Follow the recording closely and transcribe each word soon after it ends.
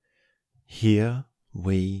Here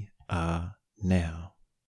we are now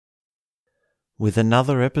with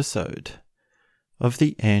another episode of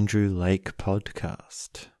the Andrew Lake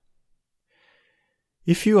Podcast.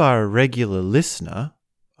 If you are a regular listener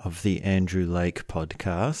of the Andrew Lake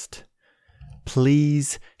Podcast,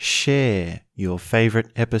 please share your favourite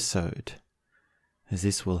episode, as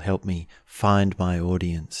this will help me find my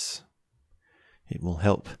audience. It will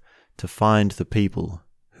help to find the people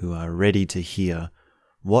who are ready to hear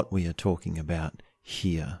what we are talking about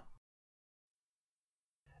here.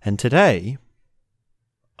 And today,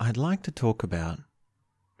 I'd like to talk about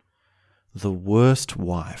the worst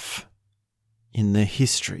wife in the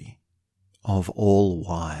history of all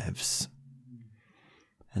wives.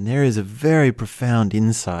 And there is a very profound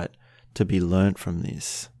insight to be learnt from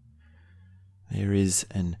this. There is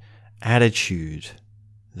an attitude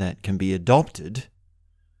that can be adopted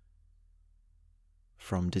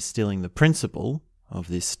from distilling the principle of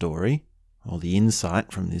this story, or the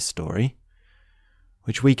insight from this story,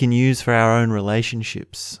 which we can use for our own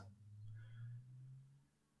relationships.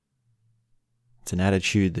 It's an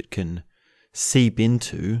attitude that can seep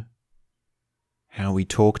into how we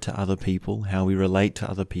talk to other people, how we relate to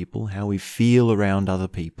other people, how we feel around other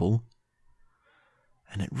people.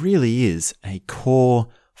 And it really is a core,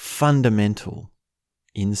 fundamental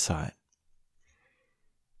insight.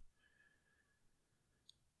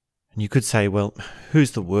 And you could say, well,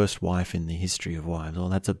 who's the worst wife in the history of wives? Well,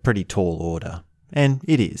 that's a pretty tall order. And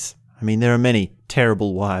it is. I mean, there are many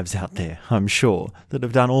terrible wives out there, I'm sure, that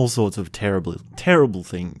have done all sorts of terrible, terrible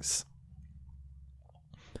things.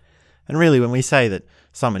 And really, when we say that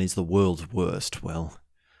someone is the world's worst, well,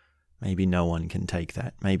 maybe no one can take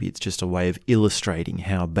that. Maybe it's just a way of illustrating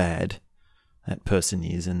how bad that person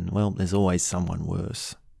is. And, well, there's always someone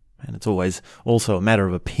worse. And it's always also a matter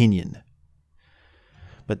of opinion.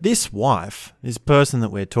 But this wife, this person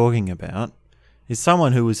that we're talking about, is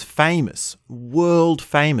someone who was famous, world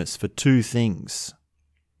famous for two things.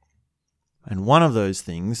 And one of those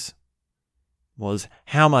things was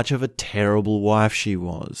how much of a terrible wife she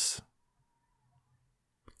was.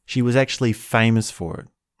 She was actually famous for it.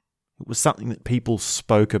 It was something that people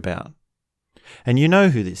spoke about. And you know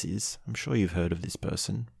who this is. I'm sure you've heard of this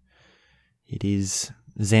person. It is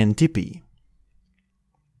Xanthippe.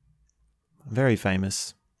 A very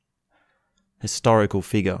famous historical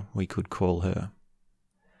figure, we could call her.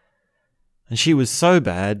 And she was so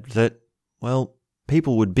bad that, well,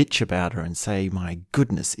 people would bitch about her and say, my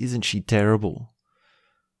goodness, isn't she terrible?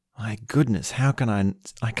 My goodness, how can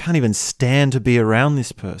I can't even stand to be around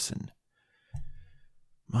this person.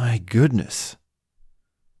 My goodness.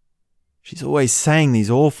 She's always saying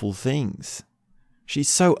these awful things. She's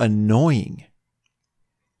so annoying.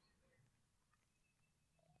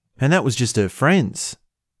 And that was just her friends.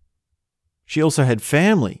 She also had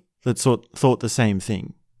family that thought the same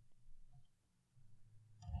thing.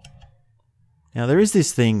 Now, there is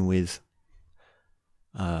this thing with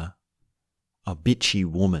a bitchy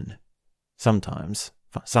woman, sometimes,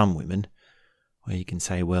 for some women, where you can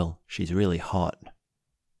say, well, she's really hot.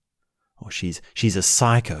 Or she's a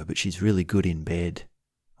psycho, but she's really good in bed.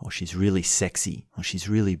 Or she's really sexy. Or she's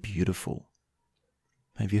really beautiful.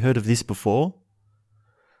 Have you heard of this before?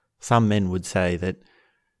 Some men would say that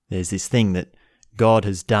there's this thing that God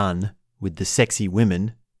has done with the sexy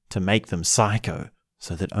women to make them psycho,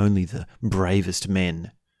 so that only the bravest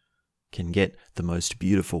men can get the most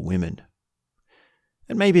beautiful women.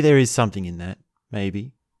 And maybe there is something in that,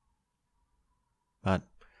 maybe. But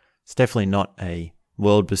it's definitely not a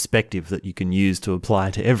world perspective that you can use to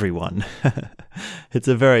apply to everyone. That's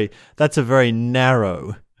a very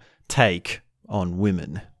narrow take on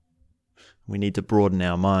women. We need to broaden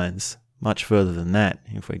our minds much further than that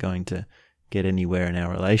if we're going to get anywhere in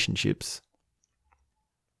our relationships.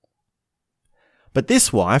 But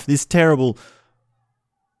this wife, this terrible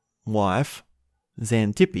wife,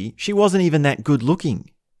 Xanthippe, she wasn't even that good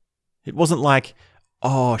looking. It wasn't like,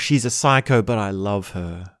 oh, she's a psycho, but I love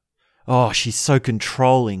her. Oh, she's so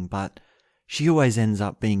controlling, but she always ends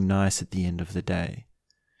up being nice at the end of the day.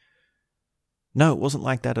 No, it wasn't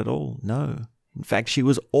like that at all. No. In fact, she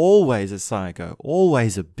was always a psycho,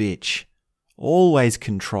 always a bitch, always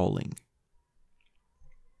controlling.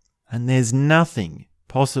 And there's nothing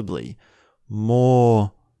possibly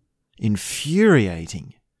more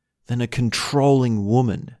infuriating than a controlling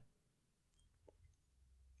woman.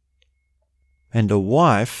 And a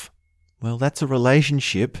wife, well, that's a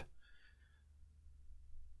relationship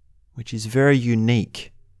which is very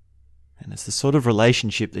unique. And it's the sort of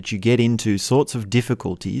relationship that you get into sorts of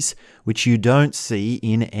difficulties which you don't see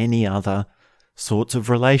in any other sorts of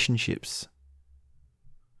relationships.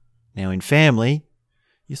 Now, in family,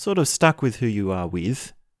 you're sort of stuck with who you are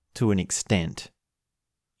with to an extent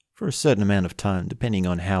for a certain amount of time, depending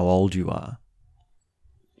on how old you are.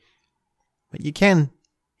 But you can,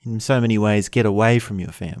 in so many ways, get away from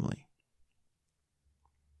your family.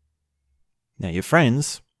 Now, your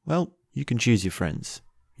friends, well, you can choose your friends.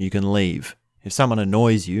 You can leave. If someone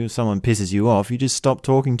annoys you, if someone pisses you off, you just stop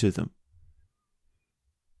talking to them.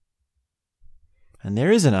 And there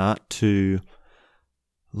is an art to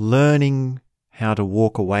learning how to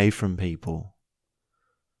walk away from people.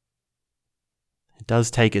 It does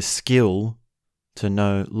take a skill to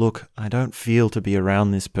know, look, I don't feel to be around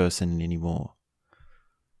this person anymore.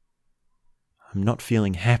 I'm not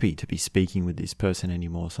feeling happy to be speaking with this person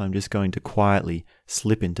anymore, so I'm just going to quietly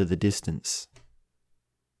slip into the distance.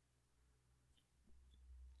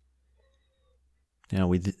 Now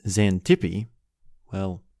with Xanthippe,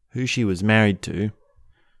 well, who she was married to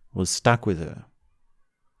was stuck with her.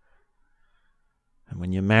 And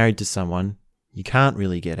when you're married to someone, you can't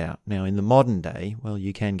really get out. Now in the modern day, well,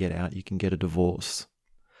 you can get out, you can get a divorce.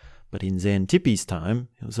 But in Xanthippe's time,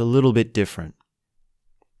 it was a little bit different.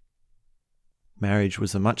 Marriage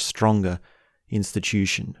was a much stronger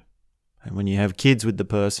institution. And when you have kids with the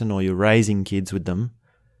person or you're raising kids with them,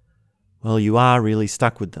 well, you are really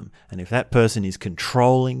stuck with them. And if that person is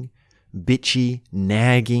controlling, bitchy,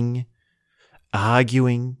 nagging,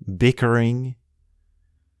 arguing, bickering,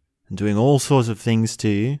 and doing all sorts of things to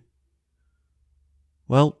you,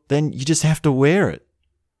 well, then you just have to wear it.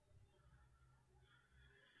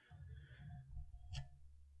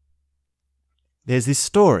 There's this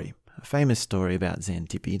story, a famous story about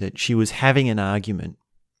Xanthippe, that she was having an argument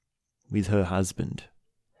with her husband.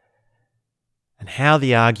 And how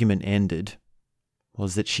the argument ended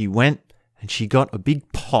was that she went and she got a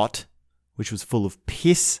big pot which was full of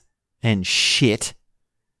piss and shit,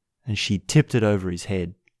 and she tipped it over his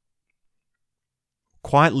head.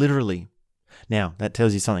 Quite literally. Now, that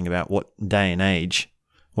tells you something about what day and age,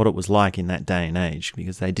 what it was like in that day and age,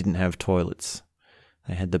 because they didn't have toilets.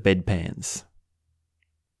 They had the bedpans.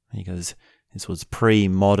 Because this was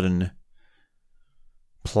pre-modern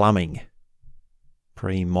plumbing,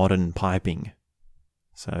 pre-modern piping.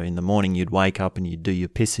 So in the morning you'd wake up and you'd do your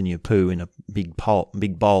piss and your poo in a big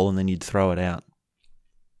bowl and then you'd throw it out.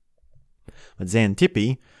 But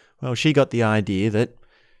Xanthippe, well, she got the idea that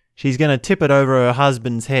she's going to tip it over her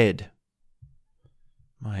husband's head.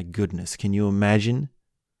 My goodness, can you imagine?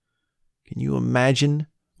 Can you imagine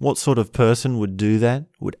what sort of person would do that?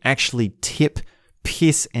 Would actually tip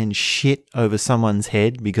piss and shit over someone's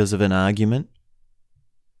head because of an argument?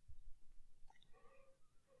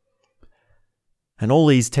 And all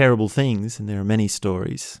these terrible things, and there are many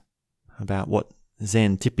stories about what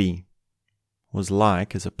Xanthippe was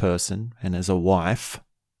like as a person and as a wife.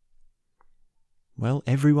 Well,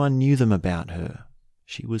 everyone knew them about her.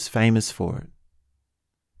 She was famous for it.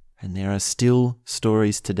 And there are still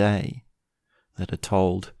stories today that are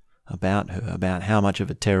told about her, about how much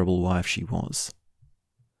of a terrible wife she was.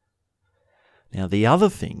 Now, the other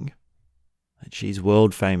thing that she's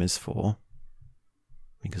world famous for,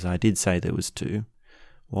 because I did say there was two,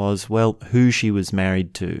 was, well, who she was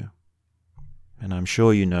married to. And I'm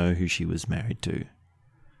sure you know who she was married to.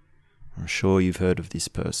 I'm sure you've heard of this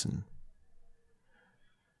person.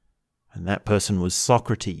 And that person was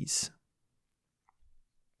Socrates.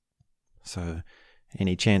 So,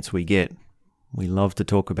 any chance we get, we love to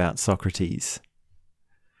talk about Socrates.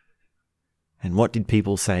 And what did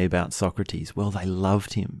people say about Socrates? Well, they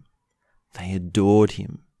loved him. They adored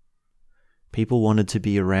him. People wanted to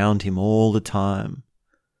be around him all the time.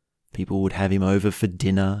 People would have him over for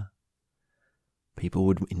dinner. People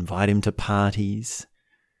would invite him to parties.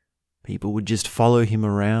 People would just follow him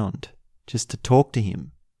around, just to talk to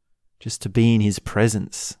him, just to be in his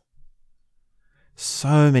presence.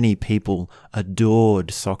 So many people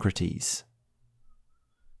adored Socrates.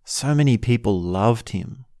 So many people loved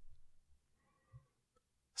him.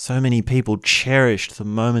 So many people cherished the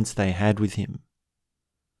moments they had with him.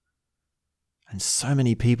 And so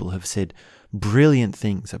many people have said brilliant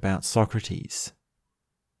things about Socrates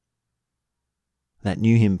that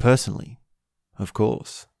knew him personally, of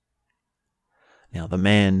course. Now, the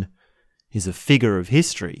man is a figure of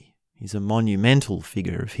history. He's a monumental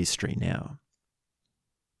figure of history now.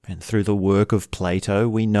 And through the work of Plato,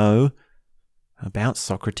 we know about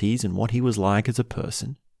Socrates and what he was like as a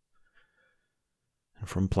person. And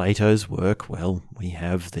from Plato's work, well, we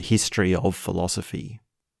have the history of philosophy.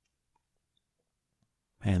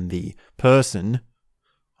 And the person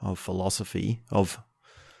of philosophy, of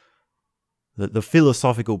the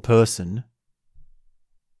philosophical person,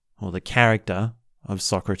 or the character of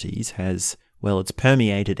Socrates has, well, it's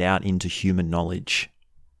permeated out into human knowledge.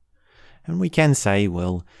 And we can say,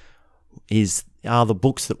 well, are the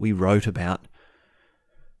books that we wrote about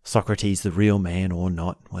Socrates the real man or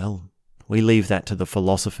not? Well, we leave that to the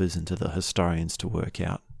philosophers and to the historians to work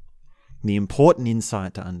out. The important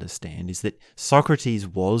insight to understand is that Socrates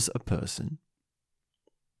was a person,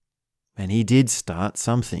 and he did start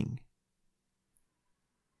something.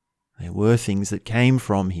 There were things that came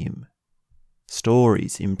from him,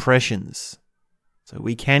 stories, impressions, so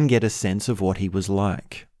we can get a sense of what he was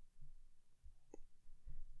like.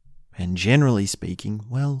 And generally speaking,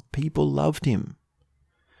 well, people loved him.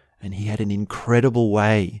 And he had an incredible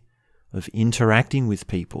way of interacting with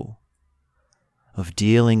people, of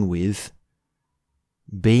dealing with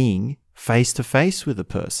being face to face with a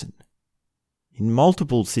person in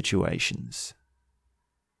multiple situations.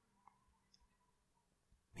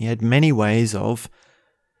 He had many ways of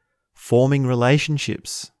forming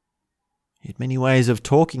relationships. He had many ways of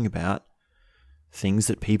talking about things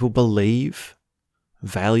that people believe,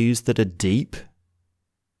 values that are deep,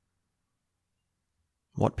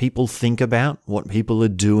 what people think about, what people are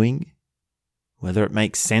doing, whether it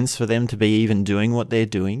makes sense for them to be even doing what they're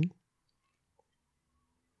doing.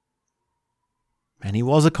 And he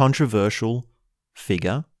was a controversial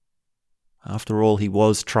figure. After all, he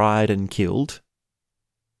was tried and killed.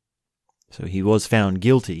 So he was found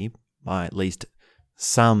guilty by at least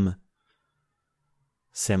some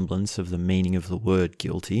semblance of the meaning of the word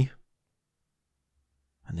guilty.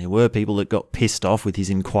 And there were people that got pissed off with his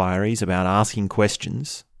inquiries about asking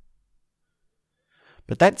questions.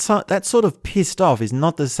 But that sort of pissed off is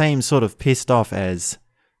not the same sort of pissed off as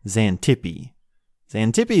Xanthippe.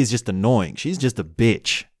 Xanthippe is just annoying. She's just a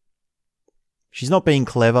bitch. She's not being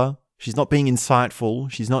clever. She's not being insightful.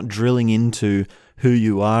 She's not drilling into who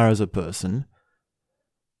you are as a person.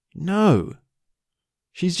 No.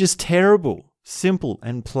 She's just terrible, simple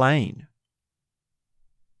and plain.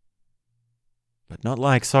 But not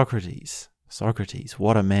like Socrates. Socrates,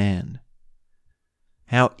 what a man.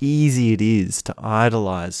 How easy it is to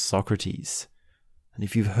idolize Socrates. And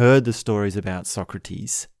if you've heard the stories about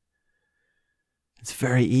Socrates, it's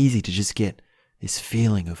very easy to just get this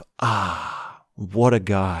feeling of, what a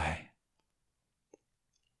guy.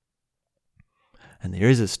 And there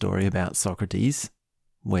is a story about Socrates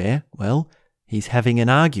where, well, he's having an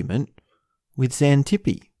argument with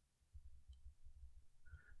Xanthippe.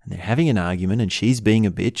 And they're having an argument and she's being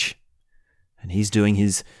a bitch and he's doing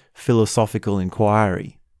his philosophical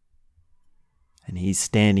inquiry and he's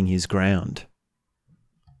standing his ground.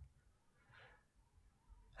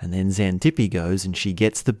 And then Xanthippe goes and she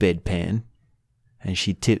gets the bedpan and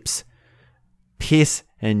she tips piss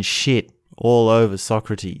and shit all over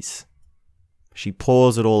Socrates. She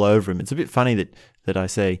pours it all over him. It's a bit funny that I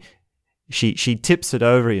say she tips it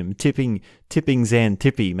over him, tipping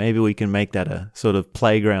Xanthippe. Maybe we can make that a sort of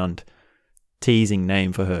playground teasing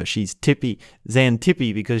name for her. She's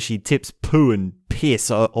Xanthippe because she tips poo and piss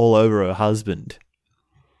all over her husband.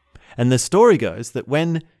 And the story goes that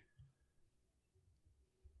when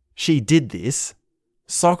she did this,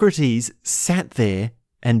 Socrates sat there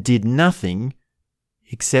and did nothing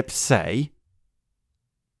except say,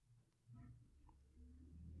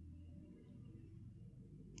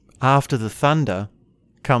 "After the thunder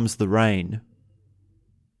comes the rain."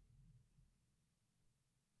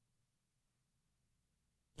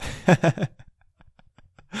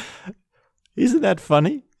 Isn't that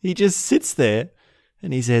funny? He just sits there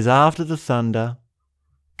and he says, "After the thunder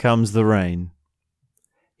comes the rain."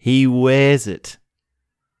 He wears it.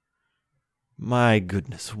 My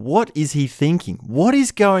goodness, what is he thinking? What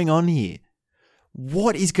is going on here?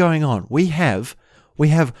 What is going on? We have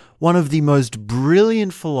one of the most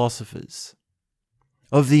brilliant philosophers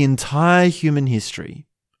of the entire human history,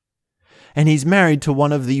 and he's married to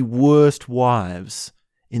one of the worst wives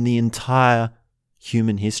in the entire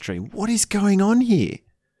human history. What is going on here?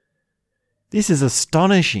 This is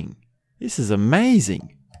astonishing. This is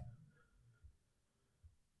amazing.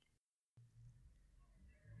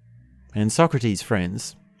 And Socrates'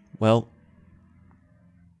 friends, well,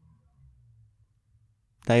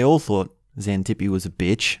 they all thought Xanthippe was a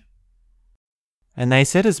bitch. And they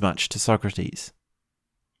said as much to Socrates.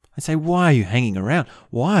 They say, "Why are you hanging around?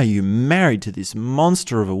 Why are you married to this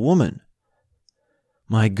monster of a woman?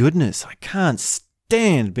 My goodness, I can't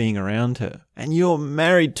stand being around her. And you're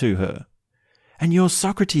married to her. And you're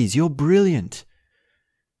Socrates, you're brilliant.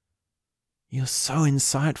 You're so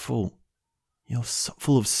insightful. You're so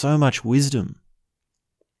full of so much wisdom.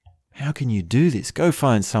 How can you do this? Go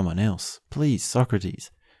find someone else. Please, Socrates.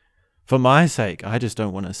 For my sake, I just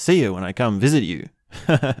don't want to see her when I come visit you."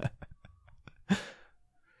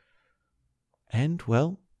 And,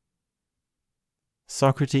 well,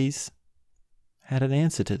 Socrates had an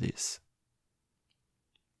answer to this.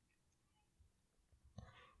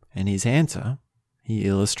 And his answer he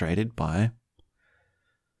illustrated by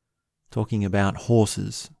talking about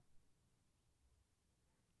horses.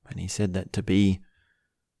 And he said that to be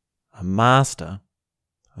a master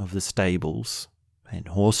of the stables and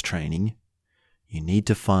horse training, you need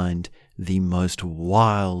to find the most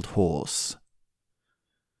wild horse,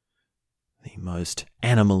 the most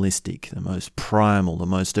animalistic, the most primal, the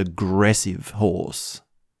most aggressive horse.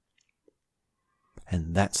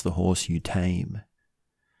 And that's the horse you tame.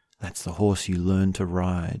 That's the horse you learn to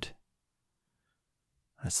ride.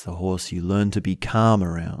 That's the horse you learn to be calm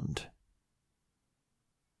around.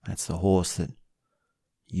 That's the horse that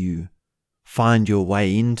you find your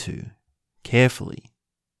way into carefully,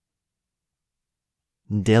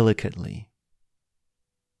 delicately,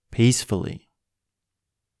 peacefully,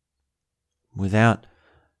 without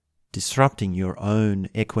disrupting your own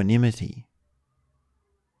equanimity,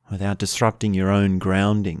 without disrupting your own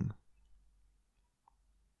grounding.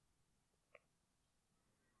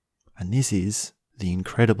 And this is the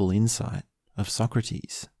incredible insight of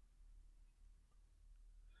Socrates,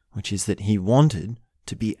 which is that he wanted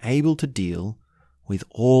to be able to deal with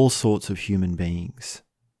all sorts of human beings.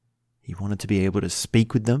 He wanted to be able to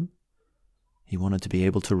speak with them. He wanted to be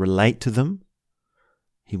able to relate to them.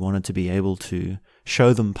 He wanted to be able to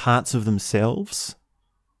show them parts of themselves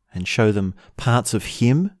and show them parts of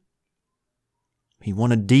him. He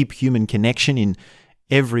wanted deep human connection in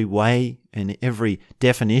every way and every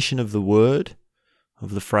definition of the word,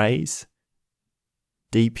 of the phrase,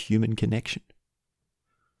 deep human connection.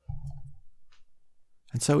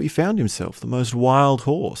 And so he found himself the most wild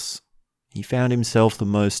horse. He found himself the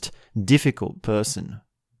most difficult person,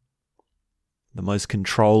 the most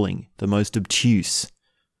controlling, the most obtuse.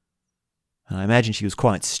 And I imagine she was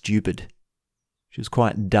quite stupid. She was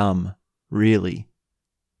quite dumb, really.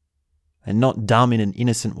 And not dumb in an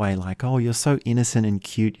innocent way, like, oh, you're so innocent and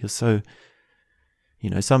cute, you're so,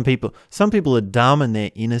 some people are dumb and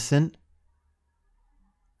they're innocent.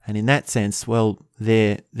 And in that sense, well,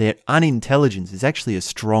 their unintelligence is actually a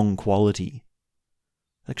strong quality.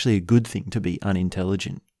 It's actually a good thing to be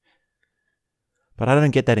unintelligent. But I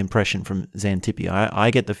don't get that impression from Xantippe.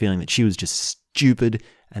 I get the feeling that she was just stupid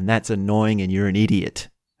and that's annoying and you're an idiot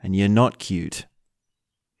and you're not cute.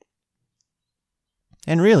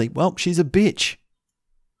 And really, well, she's a bitch.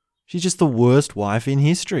 She's just the worst wife in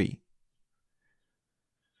history.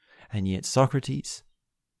 And yet Socrates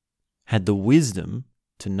had the wisdom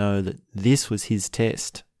to know that this was his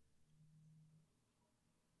test.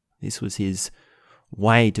 This was his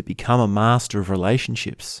way to become a master of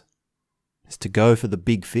relationships, is to go for the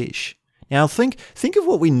big fish. Now think of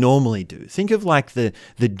what we normally do. Think of like the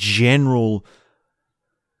general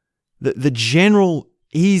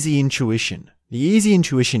easy intuition. The easy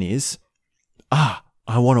intuition is, I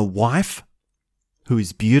want a wife who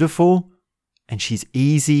is beautiful and she's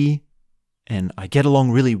easy and I get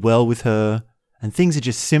along really well with her and things are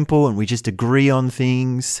just simple and we just agree on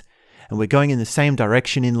things and we're going in the same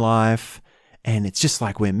direction in life and it's just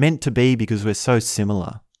like we're meant to be because we're so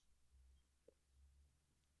similar.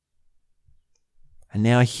 And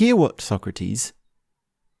now hear what Socrates,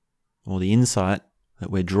 or the insight that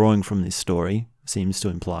we're drawing from this story, seems to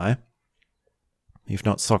imply, if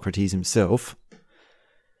not Socrates himself,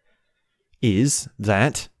 is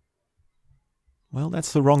that, well,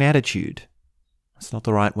 that's the wrong attitude. It's not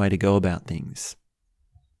the right way to go about things.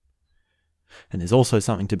 And there's also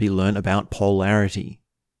something to be learned about polarity,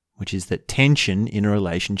 which is that tension in a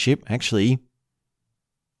relationship actually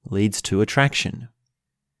leads to attraction.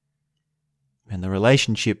 And the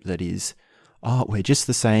relationship that is, we're just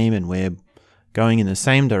the same and we're going in the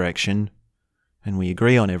same direction and we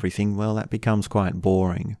agree on everything, well, that becomes quite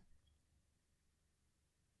boring.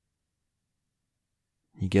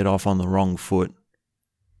 You get off on the wrong foot.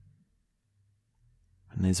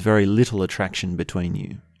 And there's very little attraction between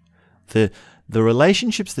you. The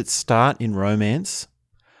relationships that start in romance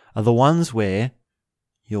are the ones where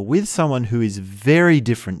you're with someone who is very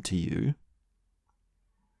different to you,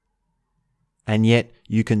 and yet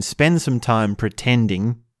you can spend some time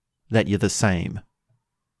pretending that you're the same.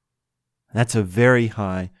 That's a very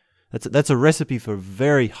high, that's a recipe for a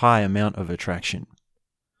very high amount of attraction.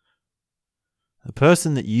 The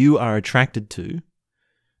person that you are attracted to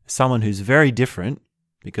is someone who's very different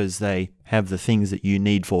because they have the things that you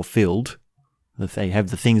need fulfilled, that they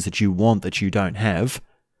have the things that you want that you don't have,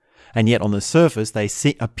 and yet on the surface they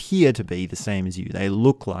appear to be the same as you. They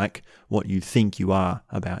look like what you think you are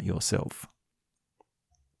about yourself.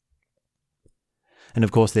 And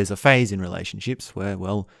of course there's a phase in relationships where,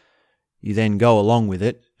 well, you then go along with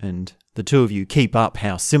it and the two of you keep up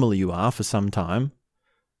how similar you are for some time,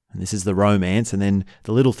 and this is the romance, and then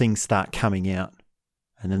the little things start coming out,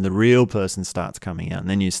 and then the real person starts coming out, and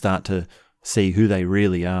then you start to see who they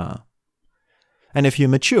really are. And if you're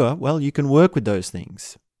mature, well, you can work with those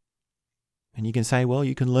things. And you can say, well,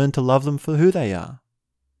 you can learn to love them for who they are.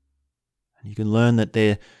 And you can learn that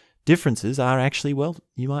their differences are actually, well,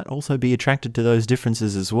 you might also be attracted to those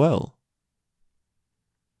differences as well.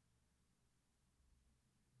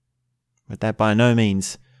 But that by no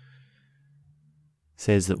means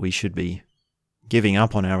says that we should be giving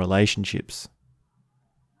up on our relationships.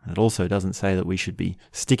 It also doesn't say that we should be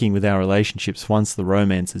sticking with our relationships once the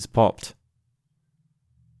romance has popped.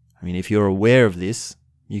 I mean, if you're aware of this,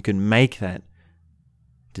 you can make that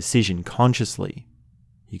decision consciously.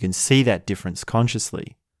 You can see that difference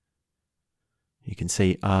consciously. You can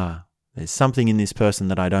see, there's something in this person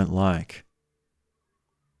that I don't like.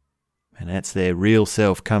 And that's their real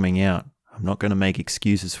self coming out. I'm not going to make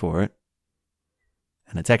excuses for it.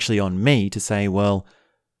 And it's actually on me to say, well,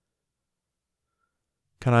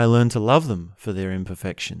 can I learn to love them for their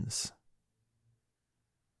imperfections?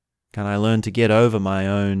 Can I learn to get over my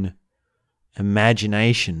own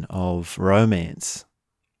imagination of romance?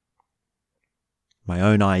 My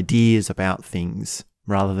own ideas about things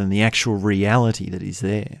rather than the actual reality that is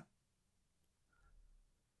there.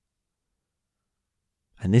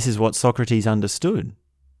 And this is what Socrates understood,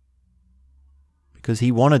 because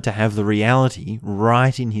he wanted to have the reality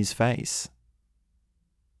right in his face.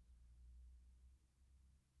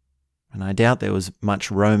 And I doubt there was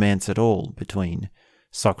much romance at all between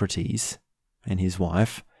Socrates and his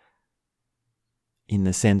wife, in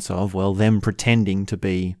the sense of, well, them pretending to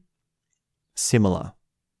be similar,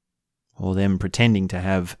 or them pretending to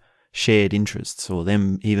have shared interests, or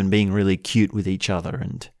them even being really cute with each other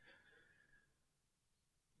and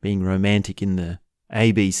being romantic in the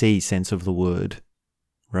ABC sense of the word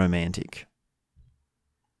romantic.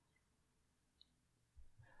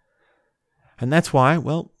 And that's why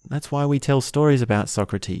we tell stories about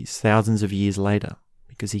Socrates thousands of years later,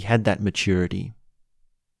 because he had that maturity.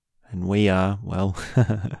 And we are, well,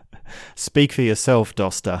 speak for yourself,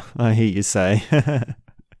 Dosta, I hear you say.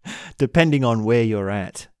 Depending on where you're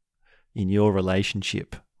at in your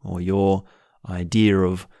relationship or your idea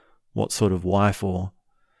of what sort of wife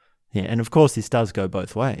and of course this does go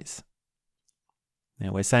both ways.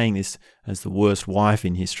 Now we're saying this as the worst wife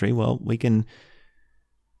in history. Well,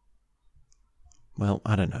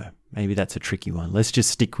 I don't know. Maybe that's a tricky one. Let's just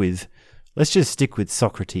stick with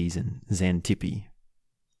Socrates and Xanthippe.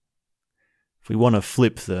 If we want to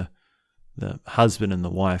flip the husband and the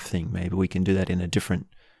wife thing, maybe we can do that in a different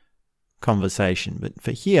conversation. But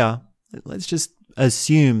for here, let's just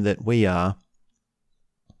assume that we're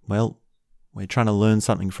trying to learn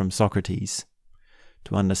something from Socrates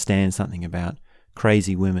to understand something about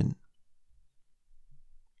crazy women.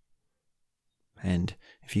 And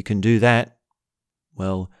if you can do that,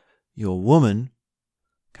 well, your woman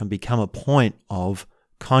can become a point of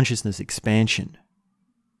consciousness expansion.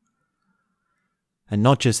 And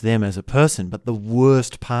not just them as a person, but the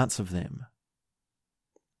worst parts of them.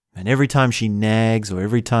 And every time she nags, or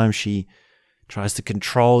every time she tries to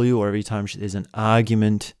control you, or every time there's an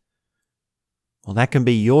argument, well, that can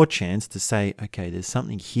be your chance to say, okay, there's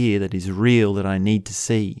something here that is real that I need to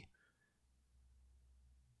see.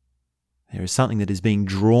 There is something that is being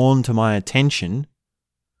drawn to my attention,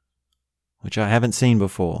 which I haven't seen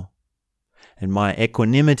before. And my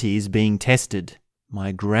equanimity is being tested.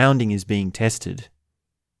 My grounding is being tested.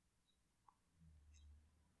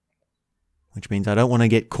 Which means I don't want to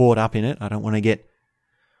get caught up in it. I don't want to get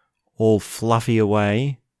all fluffy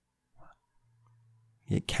away,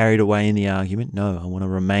 get carried away in the argument. No, I want to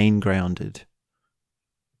remain grounded.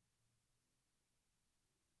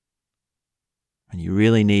 And you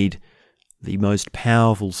really need the most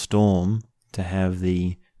powerful storm to have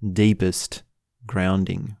the deepest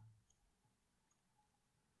grounding.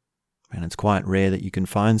 And it's quite rare that you can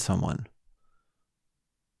find someone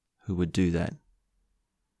who would do that.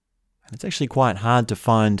 And it's actually quite hard to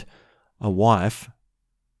find a wife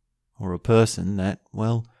or a person that,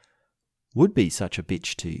 well, would be such a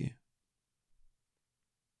bitch to you.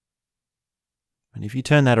 And if you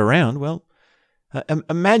turn that around, well,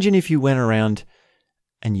 imagine if you went around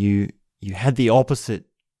and you had the opposite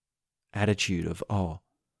attitude of,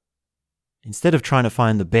 instead of trying to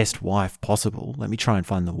find the best wife possible, let me try and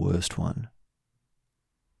find the worst one.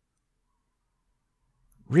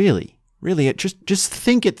 Really, just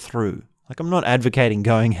think it through. Like, I'm not advocating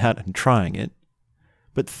going out and trying it,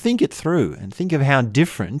 but think it through and think of how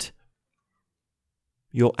different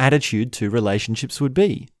your attitude to relationships would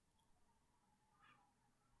be.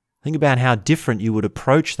 Think about how different you would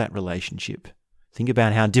approach that relationship. Think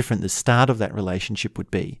about how different the start of that relationship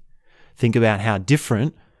would be. Think about how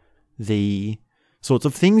different the sorts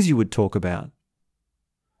of things you would talk about.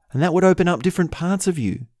 And that would open up different parts of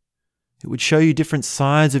you. It would show you different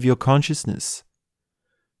sides of your consciousness.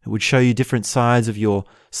 It would show you different sides of your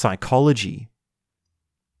psychology.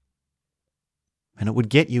 And it would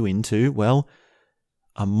get you into, well,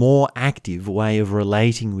 a more active way of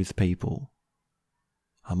relating with people.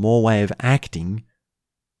 A more way of acting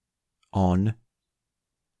on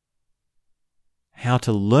how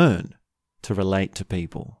to learn to relate to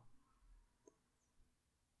people.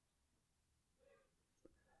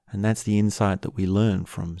 And that's the insight that we learn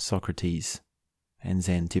from Socrates and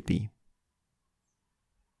Xanthippe.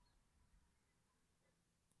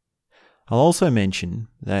 I'll also mention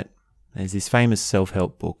that there's this famous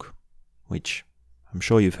self-help book, which I'm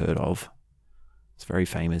sure you've heard of. It's very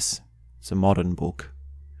famous. It's a modern book.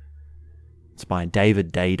 It's by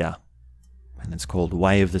David Dada, and it's called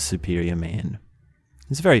Way of the Superior Man.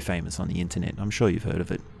 It's very famous on the internet. I'm sure you've heard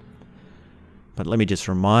of it. But let me just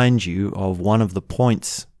remind you of one of the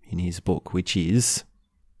points in his book, which is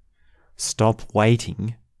stop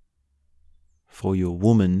waiting for your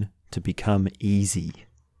woman to become easy.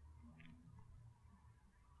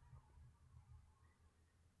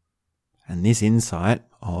 And this insight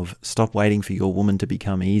of stop waiting for your woman to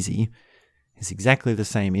become easy is exactly the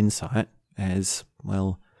same insight as,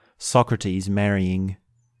 well, Socrates marrying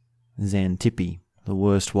Xanthippe, the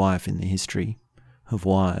worst wife in the history of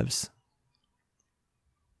wives.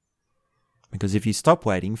 Because if you stop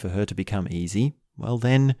waiting for her to become easy, well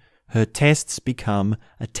then her tests become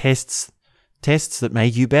tests that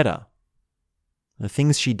make you better. The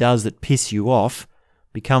things she does that piss you off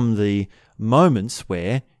become the moments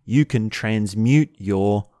where you can transmute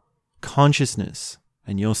your consciousness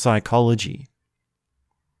and your psychology.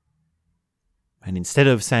 And instead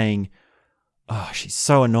of saying, oh, she's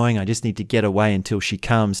so annoying, I just need to get away until she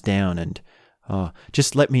calms down, and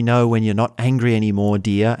just let me know when you're not angry anymore,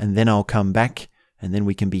 dear, and then I'll come back and then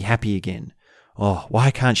we can be happy again. Oh, why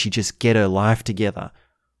can't she just get her life together?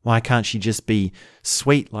 Why can't she just be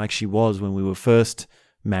sweet like she was when we were first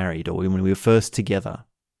married or when we were first together?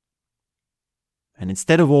 And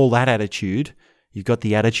instead of all that attitude, you've got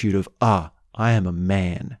the attitude of, I am a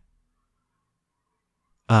man.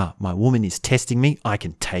 My woman is testing me, I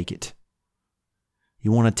can take it.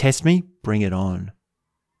 You want to test me? Bring it on.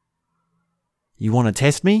 You want to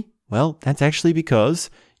test me? Well, that's actually because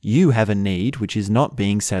you have a need which is not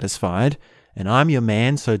being satisfied, and I'm your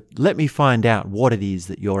man, so let me find out what it is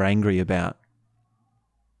that you're angry about.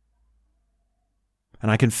 And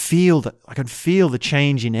I can feel the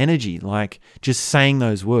change in energy, like just saying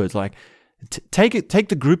those words. Like, take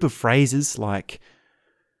the group of phrases like,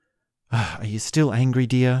 are you still angry,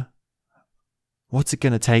 dear? What's it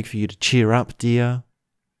going to take for you to cheer up, dear?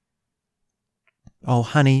 Oh,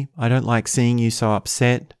 honey, I don't like seeing you so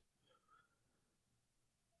upset.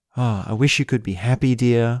 Oh, I wish you could be happy,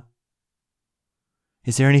 dear.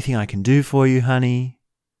 Is there anything I can do for you, honey?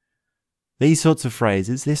 These sorts of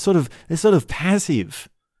phrases, they're sort of passive.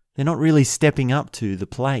 They're not really stepping up to the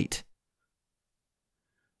plate.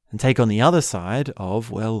 And take on the other side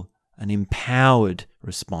of, well, an empowered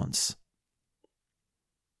response.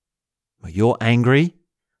 Well, you're angry,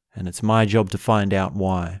 and it's my job to find out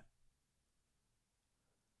why.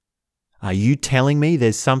 Are you telling me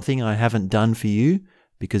there's something I haven't done for you?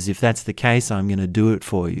 Because if that's the case, I'm going to do it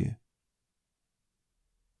for you.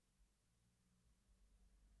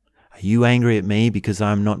 Are you angry at me because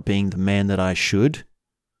I'm not being the man that I should?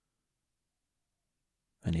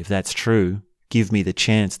 And if that's true, give me the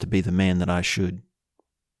chance to be the man that I should.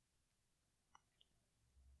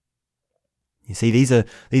 You see, these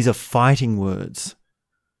are fighting words.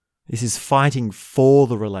 This is fighting for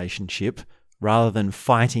the relationship rather than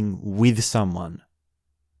fighting with someone.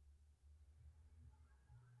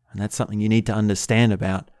 And that's something you need to understand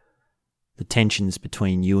about the tensions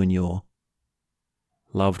between you and your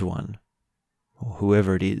loved one, or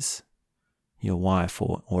whoever it is, your wife,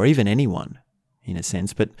 or even anyone, in a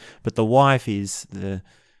sense. But the wife is a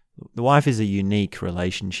unique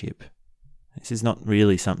relationship. This is not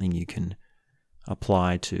really something you can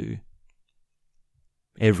apply to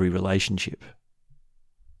every relationship.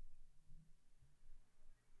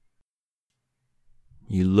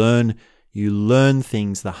 You learn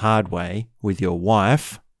things the hard way with your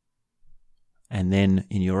wife, and then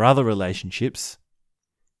in your other relationships,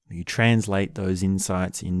 you translate those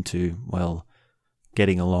insights into, well,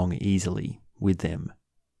 getting along easily with them.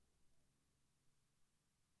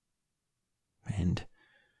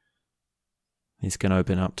 This can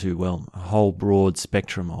open up to, well, a whole broad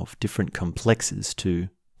spectrum of different complexes to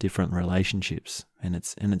different relationships. And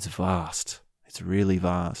it's vast. It's really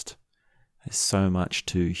vast. There's so much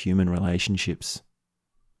to human relationships.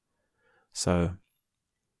 So,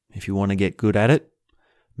 if you want to get good at it,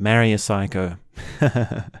 marry a psycho.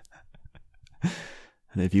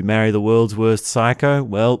 And if you marry the world's worst psycho,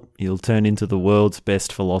 well, you'll turn into the world's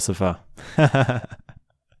best philosopher. And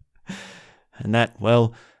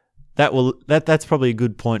that's probably a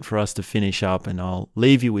good point for us to finish up, and I'll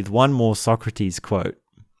leave you with one more Socrates quote.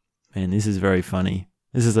 And this is very funny.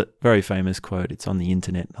 This is a very famous quote. It's on the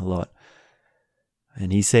internet a lot.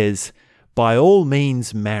 And he says, "By all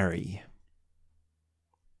means marry.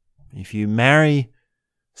 If you marry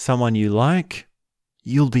someone you like,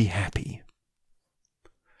 you'll be happy.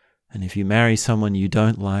 And if you marry someone you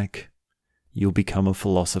don't like, you'll become a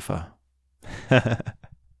philosopher."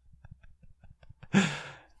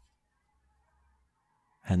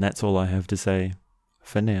 And that's all I have to say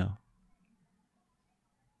for now.